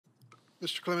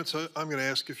Mr. Clements, I'm going to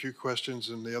ask a few questions,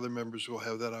 and the other members will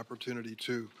have that opportunity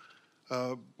too.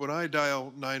 When I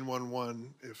dial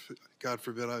 911, if God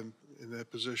forbid I'm in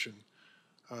that position,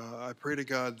 I pray to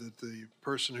God that the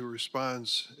person who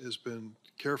responds has been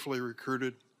carefully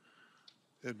recruited,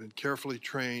 had been carefully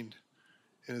trained,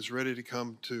 and is ready to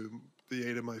come to the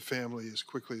aid of my family as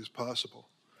quickly as possible.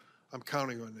 I'm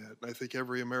counting on that, and I think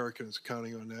every American is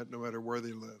counting on that, no matter where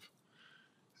they live.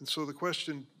 And so the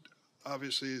question,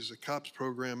 obviously, is the COPS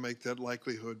program make that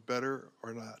likelihood better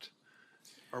or not?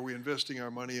 Are we investing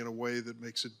our money in a way that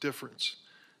makes a difference?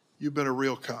 You've been a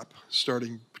real cop,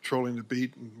 starting patrolling the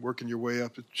beat and working your way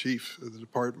up to chief of the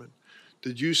department.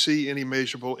 Did you see any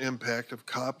measurable impact of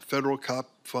federal COP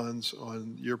funds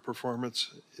on your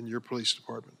performance in your police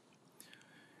department?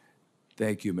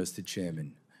 Thank you, Mr.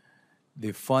 Chairman.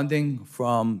 The funding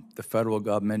from the federal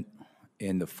government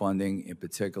and the funding in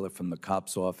particular from the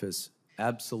COPS office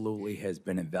absolutely has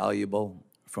been invaluable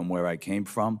from where I came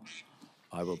from.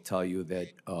 I will tell you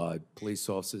that police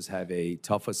officers have a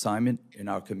tough assignment in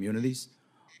our communities.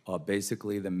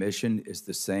 Basically, the mission is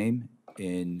the same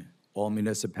in all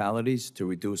municipalities to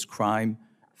reduce crime,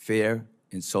 fear,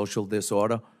 and social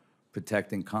disorder,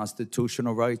 protecting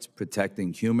constitutional rights,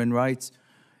 protecting human rights.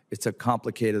 It's a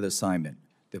complicated assignment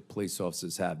that police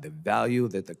officers have. The value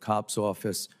that the COPS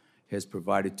office has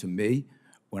provided to me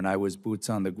when I was boots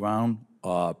on the ground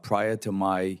prior to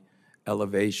my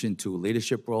elevation to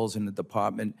leadership roles in the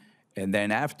department, and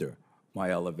then after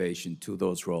my elevation to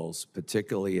those roles,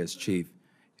 particularly as chief,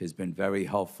 has been very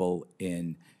helpful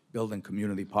in building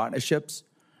community partnerships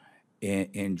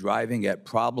and driving at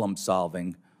problem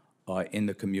solving in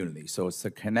the community. So it's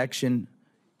the connection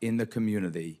in the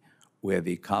community where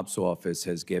the COPS office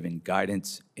has given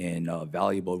guidance and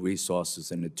valuable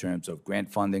resources in the terms of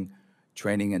grant funding,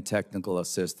 training and technical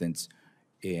assistance,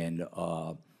 and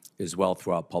as well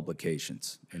through our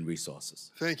publications and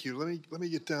resources. Thank you. Let me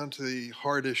get down to the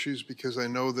hard issues, because I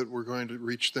know that we're going to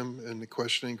reach them in the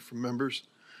questioning from members.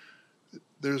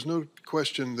 There's no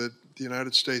question that the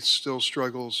United States still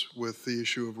struggles with the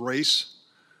issue of race,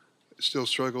 still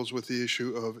struggles with the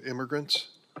issue of immigrants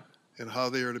and how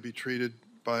they are to be treated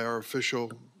by our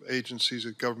official agencies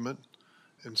of government,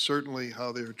 and certainly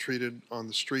how they are treated on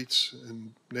the streets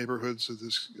and neighborhoods of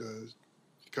this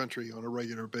country on a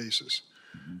regular basis.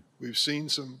 Mm-hmm. We've seen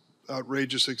some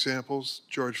outrageous examples.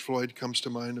 George Floyd comes to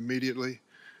mind immediately.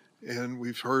 And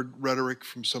we've heard rhetoric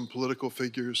from some political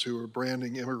figures who are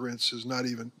branding immigrants as not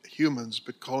even humans,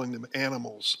 but calling them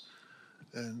animals.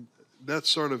 And that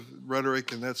sort of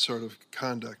rhetoric and that sort of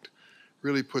conduct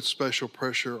really puts special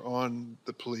pressure on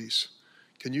the police.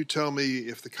 Can you tell me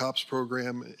if the COPS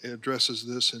program addresses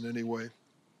this in any way?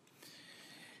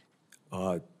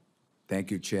 Thank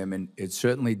you, Chairman. It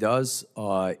certainly does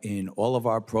in all of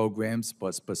our programs,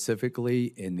 but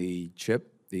specifically in the CHIP,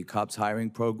 the COPS hiring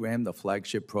program, the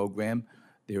flagship program.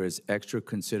 There is extra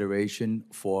consideration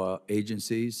for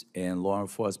agencies and law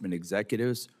enforcement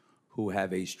executives who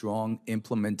have a strong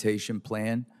implementation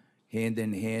plan, hand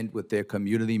in hand with their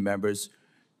community members,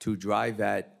 to drive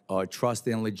at trust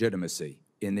and legitimacy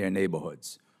in their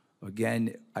neighborhoods.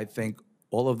 Again, I think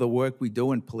all of the work we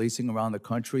do in policing around the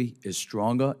country is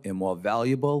stronger and more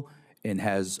valuable and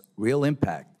has real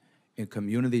impact in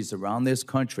communities around this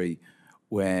country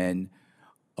when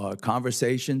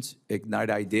conversations ignite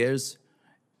ideas,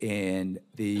 and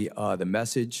the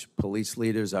message police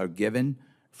leaders are given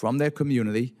from their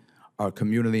community are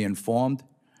community informed,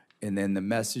 and then the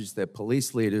message that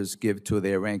police leaders give to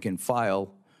their rank and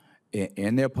file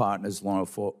and their partners, law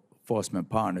enforcement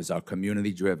partners, are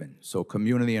community driven. So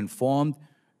community informed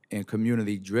and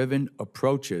community driven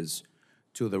approaches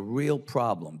to the real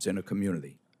problems in a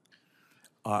community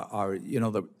are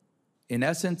in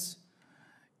essence,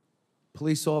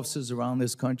 police officers around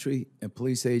this country and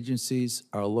police agencies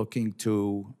are looking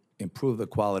to improve the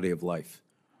quality of life,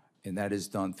 and that is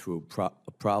done through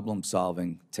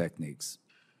problem-solving techniques.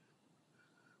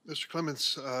 Mr.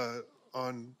 Clements,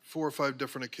 on 4 or 5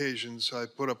 different occasions, I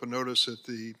put up a notice at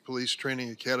the Police Training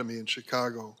Academy in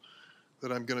Chicago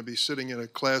that I'm going to be sitting in a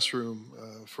classroom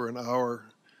for an hour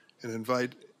and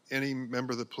invite any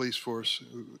member of the police force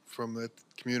from that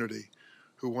community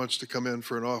who wants to come in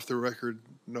for an off-the-record,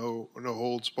 no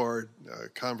holds barred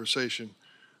conversation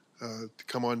to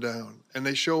come on down. And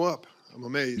they show up. I'm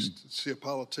amazed to see a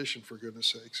politician, for goodness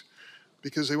sakes,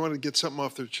 because they want to get something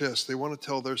off their chest. They want to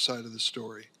tell their side of the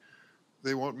story.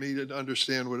 They want me to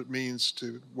understand what it means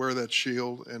to wear that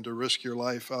shield and to risk your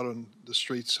life out on the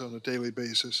streets on a daily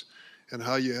basis, and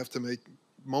how you have to make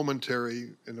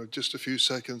momentary, just a few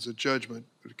seconds of judgment.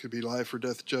 It could be life or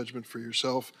death judgment for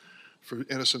yourself, for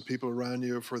innocent people around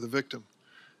you, or for the victim.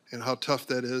 and how tough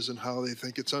that is and how they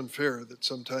think it's unfair that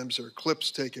sometimes there are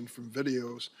clips taken from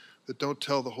videos that don't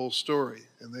tell the whole story,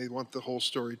 and they want the whole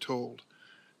story told.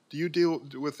 Do you deal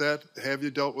with that? Have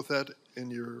you dealt with that in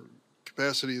your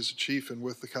capacity as a chief and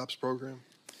with the COPS program?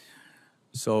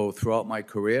 So throughout my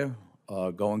career,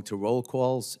 going to roll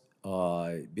calls,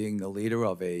 being the leader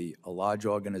of a large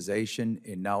organization,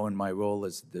 and now in my role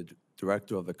as the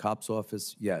director of the COPS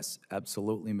office, yes,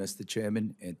 absolutely, Mr.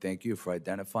 Chairman, and thank you for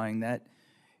identifying that.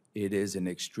 It is an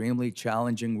extremely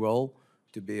challenging role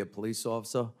to be a police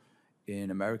officer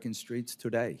in American streets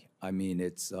today. I mean,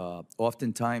 it's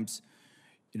oftentimes,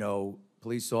 you know,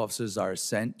 police officers are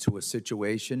sent to a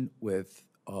situation with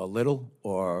little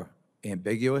or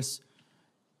ambiguous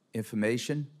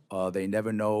information. They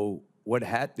never know what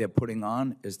hat they're putting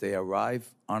on as they arrive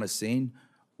on a scene,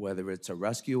 whether it's a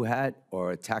rescue hat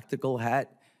or a tactical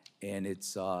hat, and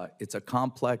it's a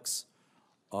complex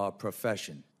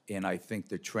profession. And I think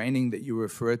the training that you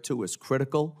refer to is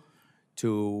critical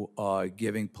to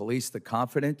giving police the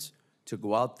confidence to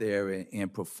go out there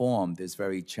and perform this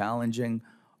very challenging,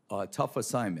 tough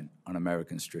assignment on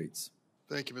American streets.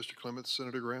 Thank you, Mr. Clements.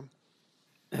 Senator Graham?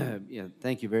 Yeah,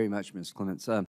 thank you very much, Ms. Clements.